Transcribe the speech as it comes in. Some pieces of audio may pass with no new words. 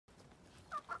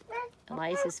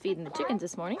Elias is feeding the chickens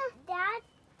this morning. Dad,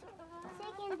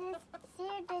 chicken just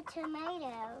shared the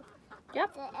tomato.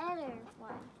 Yep. The other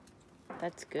one.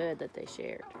 That's good that they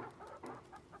shared.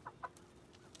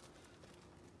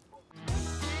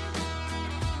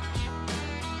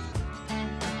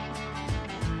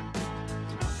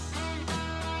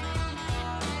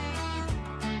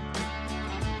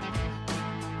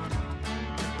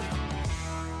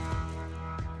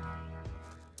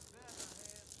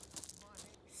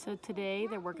 So today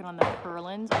they're working on the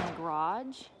purlins on the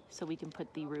garage so we can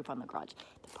put the roof on the garage.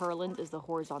 The purlins is the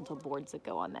horizontal boards that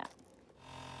go on that.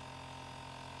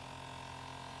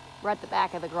 We're at the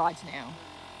back of the garage now.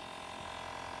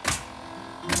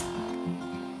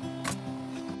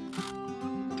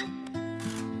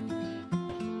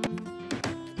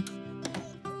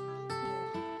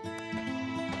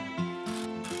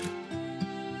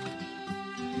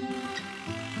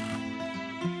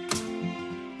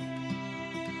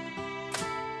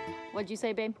 What'd you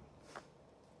say, babe?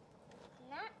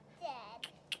 Not dead.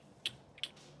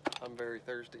 I'm very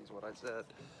thirsty is what I said.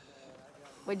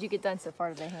 What'd you get done so far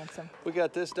today, handsome? We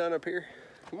got this done up here.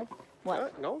 Come on.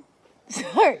 What? No.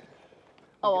 Sorry.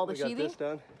 Oh, all the sheathing? We got this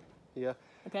done. Yeah.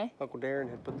 Okay. Uncle Darren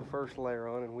had put the first layer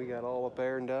on and we got all up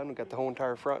there and done. We got the whole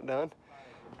entire front done.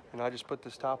 And I just put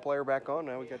this top layer back on.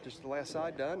 Now we got just the last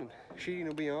side done and sheeting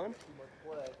will be on.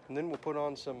 And then we'll put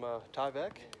on some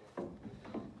Tyvek.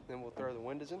 Then we'll throw the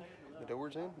windows in, the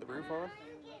doors in, the roof on.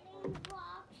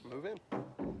 Move in.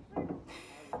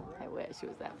 I wish it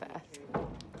was that fast.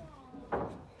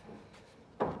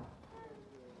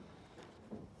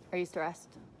 Are you stressed?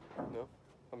 No,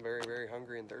 I'm very, very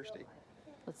hungry and thirsty.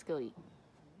 Let's go eat.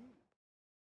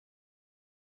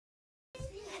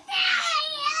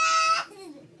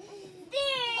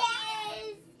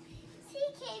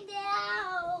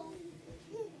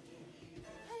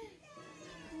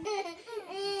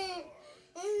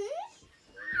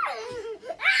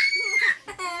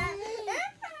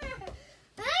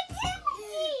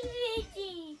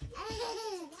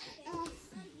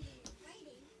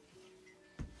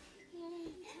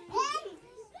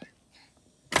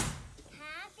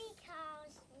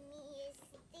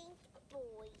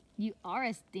 You are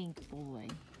a stink boy.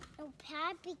 Oh,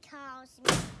 Pappy calls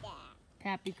me that.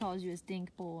 Pappy calls you a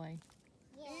stink boy.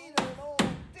 Yeah. Ain't an old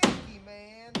dinky,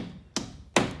 man.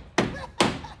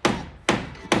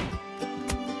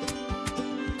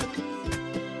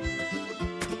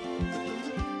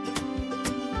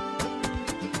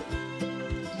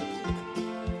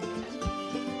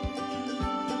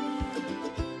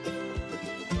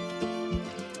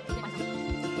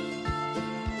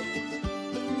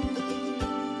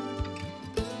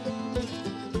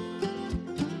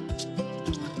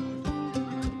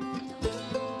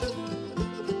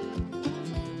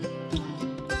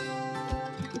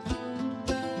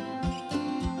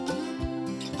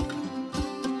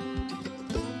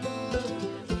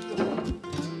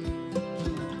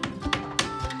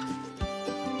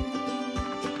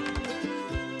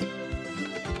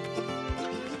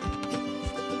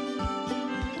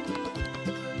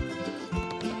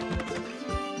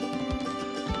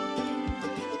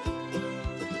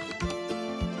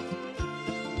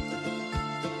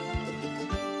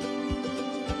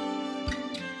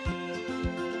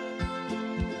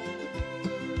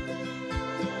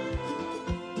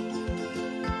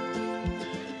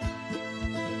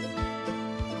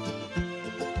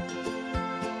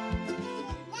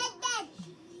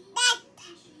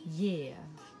 Yeah.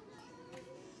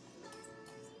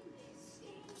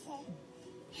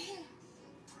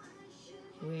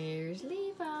 Where's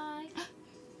Levi?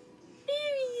 There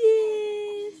he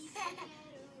is.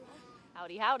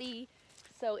 Howdy, howdy.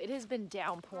 So it has been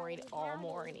downpouring all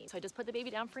morning. So I just put the baby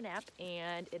down for a nap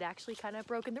and it actually kind of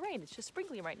broke in the rain. It's just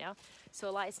sprinkling right now. So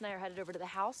Elias and I are headed over to the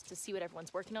house to see what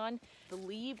everyone's working on. I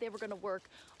believe they were gonna work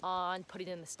on putting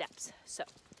in the steps. So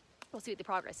we'll see what the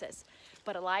progress is.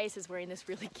 But Elias is wearing this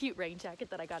really cute rain jacket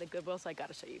that I got at Goodwill, so I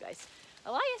gotta show you guys.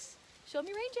 Elias, show me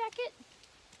your rain jacket.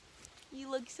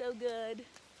 You look so good.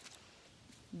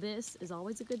 This is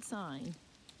always a good sign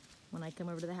when I come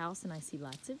over to the house and I see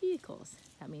lots of vehicles.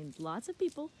 That means lots of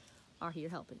people are here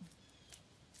helping.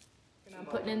 I'm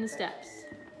putting in the steps.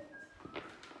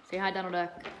 Say hi, Donald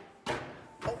Duck.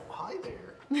 Oh, hi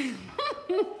there. You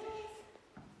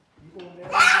going down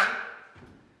there?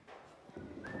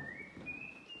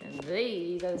 And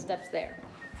these are the steps there.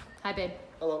 Hi, babe.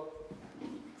 Hello.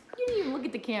 You didn't even look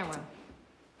at the camera.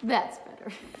 That's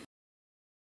better.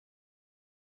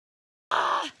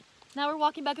 Now we're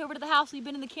walking back over to the house. We've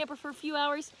been in the camper for a few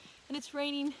hours and it's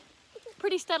raining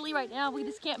pretty steadily right now. We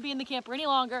just can't be in the camper any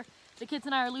longer. The kids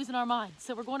and I are losing our minds.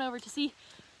 So we're going over to see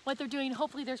what they're doing.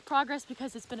 Hopefully there's progress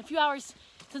because it's been a few hours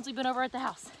since we've been over at the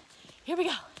house. Here we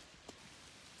go.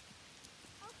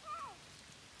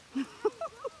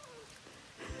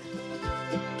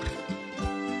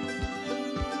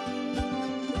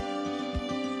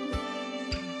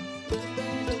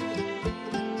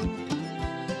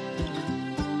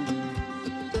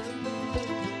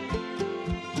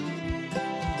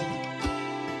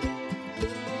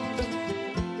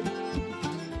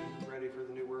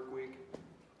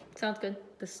 Sounds good.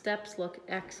 The steps look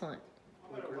excellent.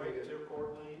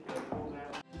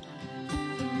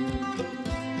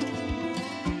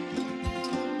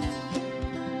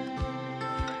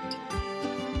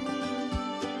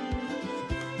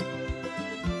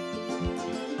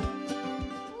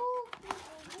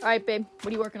 All right, babe. What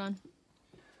are you working on?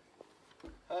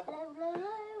 I'm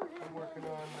working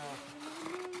on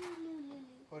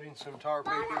putting some tar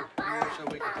paper here so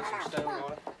we can put some stone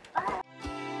on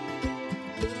it.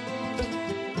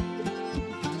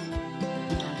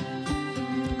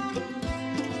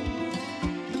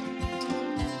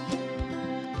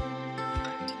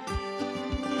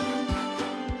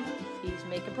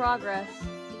 Making progress.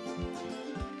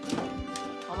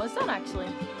 Almost done, actually.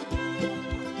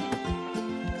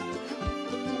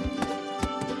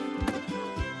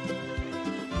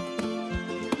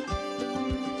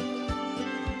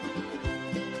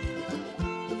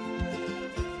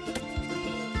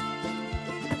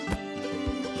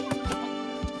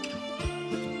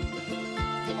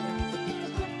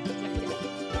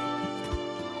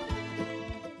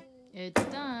 It's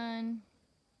done.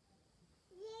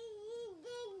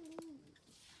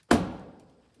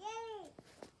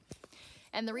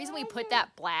 And the reason we put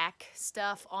that black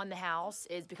stuff on the house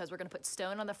is because we're gonna put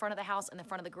stone on the front of the house and the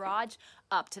front of the garage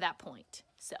up to that point.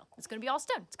 So it's gonna be all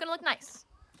stone. It's gonna look nice.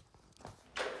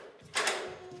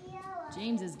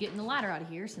 James is getting the ladder out of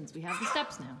here since we have the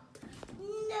steps now.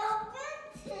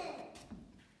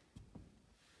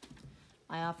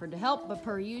 I offered to help, but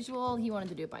per usual, he wanted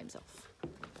to do it by himself.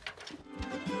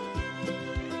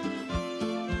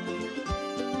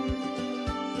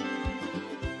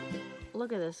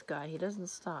 Look at this guy, he doesn't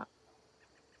stop.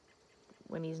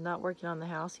 When he's not working on the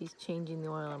house, he's changing the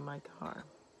oil in my car.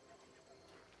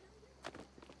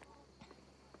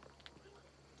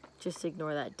 Just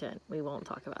ignore that dent. We won't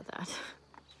talk about that.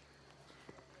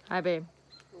 Hi, babe.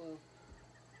 Hello.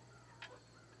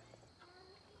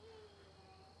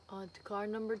 On to car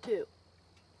number 2.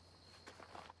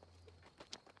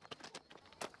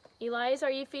 Elias,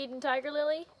 are you feeding Tiger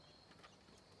Lily?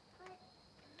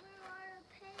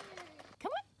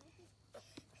 Come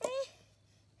on.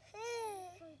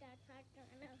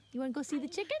 You want to go see the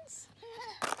chickens?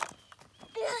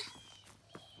 Yeah.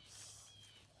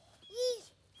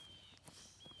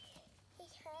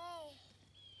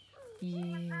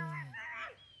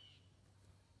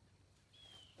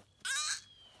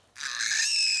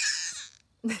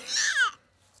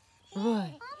 What?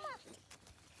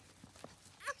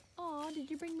 Aw, did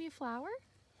you bring me a flower?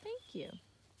 Thank you.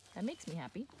 That makes me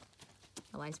happy.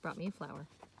 Elias brought me a flower.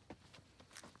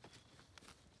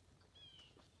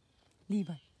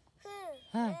 Levi.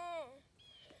 Hi.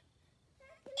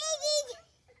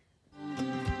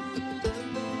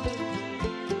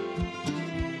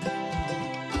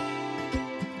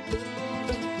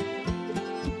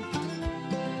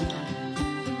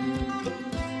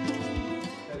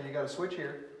 You got a switch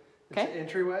here. It's Okay. an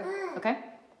entryway. Okay.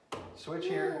 Switch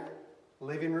here.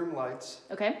 Living room lights.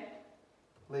 Okay.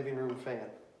 Living room fan.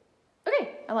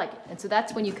 Okay, I like it. And so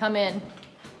that's when you come in.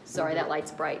 Sorry, that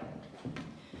light's bright.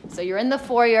 So you're in the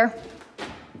foyer.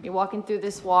 You're walking through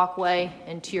this walkway,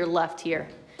 and to your left here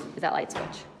is that light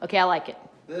switch. Okay, I like it.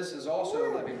 This is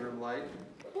also a living room light.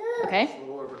 It's Okay, a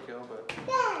little overkill, but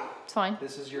it's fine.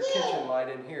 this is your kitchen light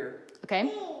in here.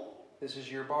 Okay, This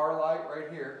is your bar light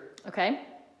right here. okay,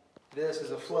 This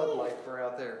is a floodlight for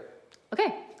out there.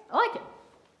 okay, I like it.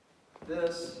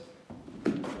 This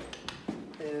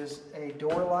is a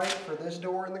door light for this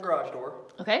door and the garage door.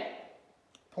 Okay,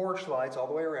 Porch lights all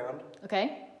the way around.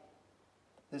 okay,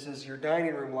 This is your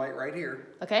dining room light right here.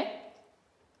 okay,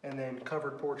 And then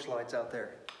covered porch lights out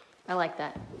there. I like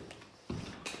that.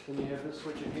 Then you have this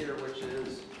switch in here, which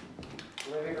is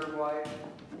living room light,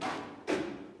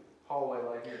 hallway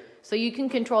light here. So you can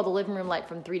control the living room light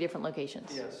from 3 different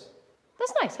locations. Yes.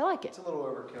 That's nice, I like it. It's a little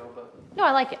overkill, but No,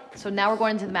 I like it. So now we're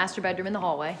going into the master bedroom in the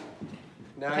hallway.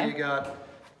 now Okay. you got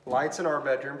lights in our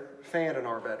bedroom, fan in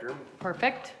our bedroom.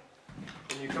 Perfect.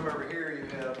 When you come over here, you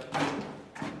have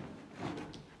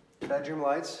bedroom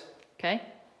lights, Okay,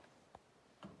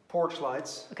 porch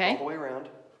lights Okay. all the way around,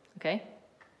 okay,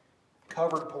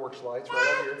 covered porch lights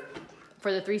right up here,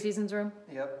 For the 3 Seasons room?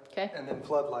 Yep. Okay. And then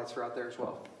floodlights are out there as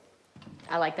well.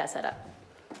 I like that setup.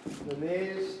 Then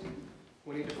these,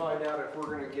 we need to find out if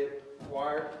we're gonna get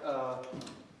wired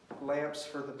lamps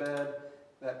for the bed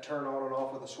that turn on and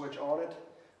off with a switch on it,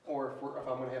 or if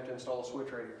I'm gonna have to install a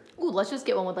switch right here. Ooh, let's just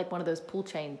get one with like one of those pull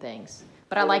chain things.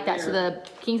 But I like that. So the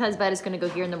king size bed is gonna go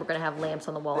here, and then we're gonna have lamps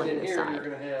on the wall on And either in here, side. you're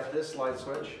gonna have this light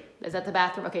switch, Is that the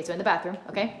bathroom? Okay, so in the bathroom,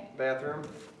 okay. bathroom,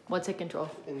 What's it control?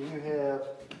 and you have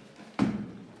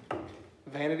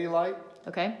vanity light,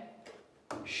 Okay.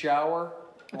 shower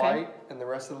Okay. light, and the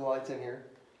rest of the lights in here.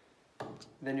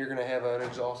 Then you're gonna have an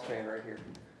exhaust fan right here.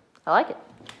 I like it.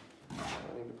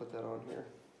 I need to put that on here.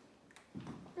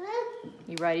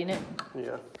 You writing it?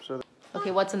 Yeah, so the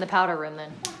Okay, what's in the powder room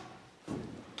then?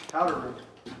 powder room,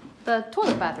 The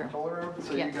toilet bathroom. toilet room,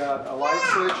 so Yeah. you got a light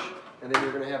switch, and then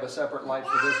you're gonna have a separate light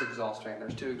for this exhaust fan.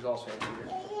 There's 2 exhaust fans in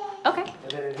here. Okay.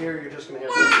 And then in here, you're just gonna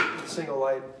have this single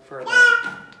light for the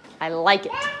I like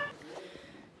it.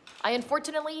 I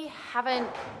unfortunately haven't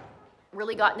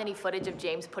really gotten any footage of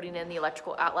James putting in the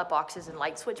electrical outlet boxes and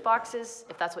light switch boxes,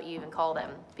 if that's what you even call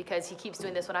them, because he keeps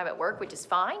doing this when I'm at work, which is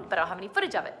fine, but I don't have any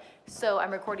footage of it. So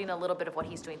I'm recording a little bit of what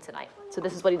he's doing tonight. So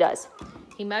this is what he does.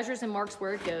 He measures and marks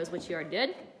where it goes, which he already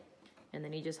did, and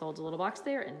then he just holds a little box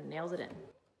there and nails it in.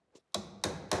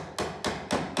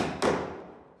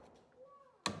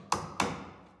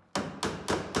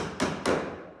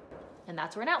 And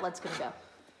that's where an outlet's gonna go.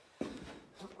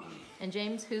 And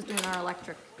James, who's doing our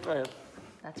electric? I am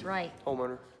That's right.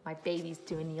 homeowner. My baby's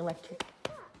doing the electric.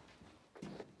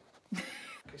 Okay,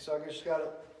 so I just got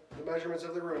the measurements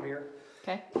of the room here.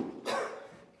 Okay.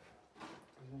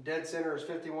 Dead center is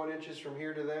 51 inches from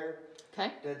here to there.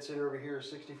 Okay. Dead center over here is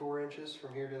 64 inches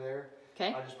from here to there.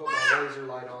 Okay. I just put my laser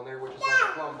light on there, which is like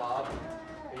a plumb bob.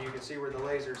 And you can see where the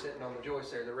laser's hitting on the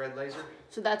joist there, the red laser.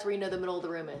 So that's where you know the middle of the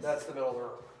room is. That's the middle of the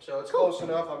room. So it's Cool. close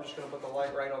enough. I'm just gonna put the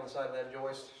light right on the side of that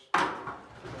joist.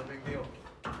 No big deal.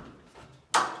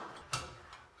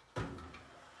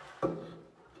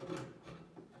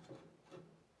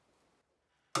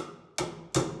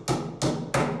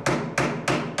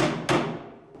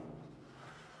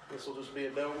 This will just be a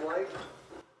dome light.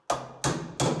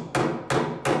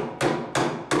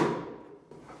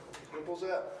 Simple as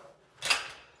that.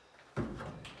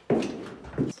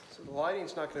 So the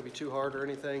lighting's not going to be too hard or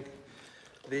anything.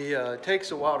 It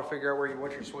takes a while to figure out where you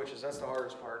want your switches. That's the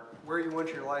hardest part. Where you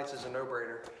want your lights is a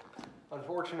no-brainer.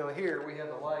 Unfortunately here, we have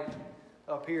the light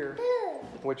up here,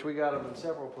 which we got them in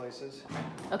several places.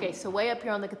 Okay, so way up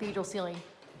here on the cathedral ceiling,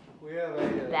 We have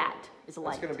that is a That's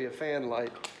light. going to be a fan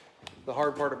light. The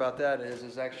hard part about that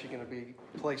is actually going to be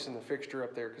placing the fixture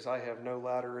up there, because I have no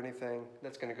ladder or anything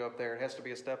that's going to go up there. It has to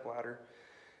be a step ladder.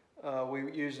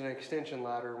 We use an extension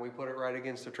ladder, and we put it right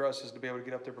against the trusses to be able to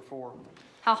get up there before.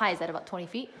 How high is that? About 20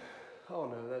 feet? Oh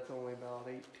no, that's only about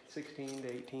 16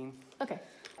 to 18. Okay.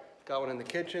 Got one in the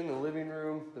kitchen, the living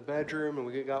room, the bedroom, and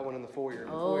we got one in the foyer.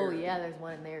 The Oh foyer, yeah, there's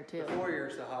one in there too. The foyer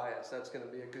is the highest. That's going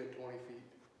to be a good 20 feet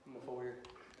in the foyer.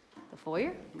 The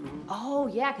foyer? Oh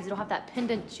yeah, because you don't have that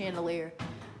pendant chandelier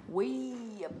way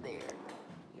up there.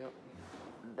 Yep.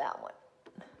 That one.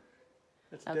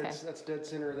 That's, Okay. that's dead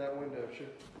center of that window. Should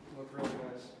look really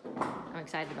nice. I'm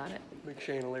excited about it. Big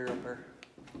chandelier up there.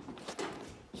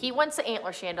 He wants the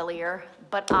antler chandelier,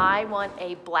 but I want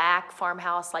a black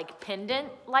farmhouse like pendant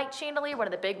light chandelier, one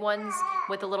of the big ones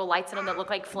with the little lights in them that look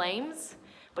like flames.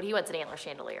 But he wants an antler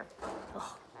chandelier. Ugh.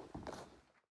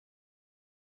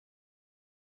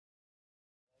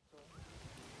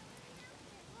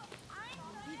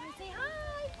 Say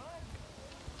hi.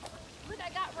 Look, I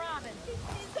got Robin.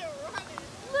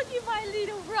 Look at my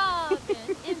little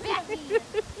Robin and Becky.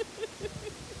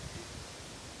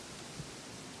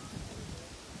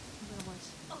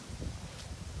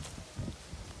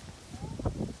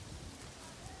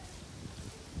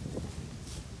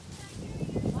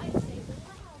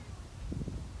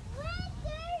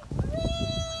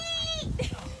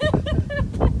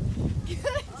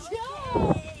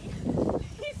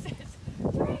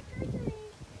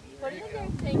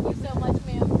 Thank you so much,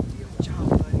 ma'am. Good job,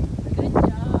 buddy. Good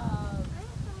job.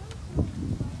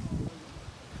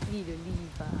 Little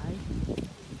Levi.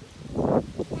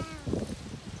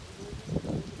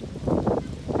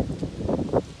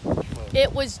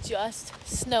 It was just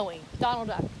snowing. Donald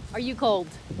Duck, are you cold?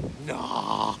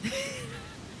 No.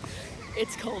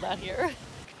 It's cold out here.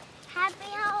 Happy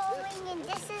Halloween, and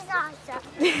this is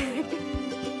awesome.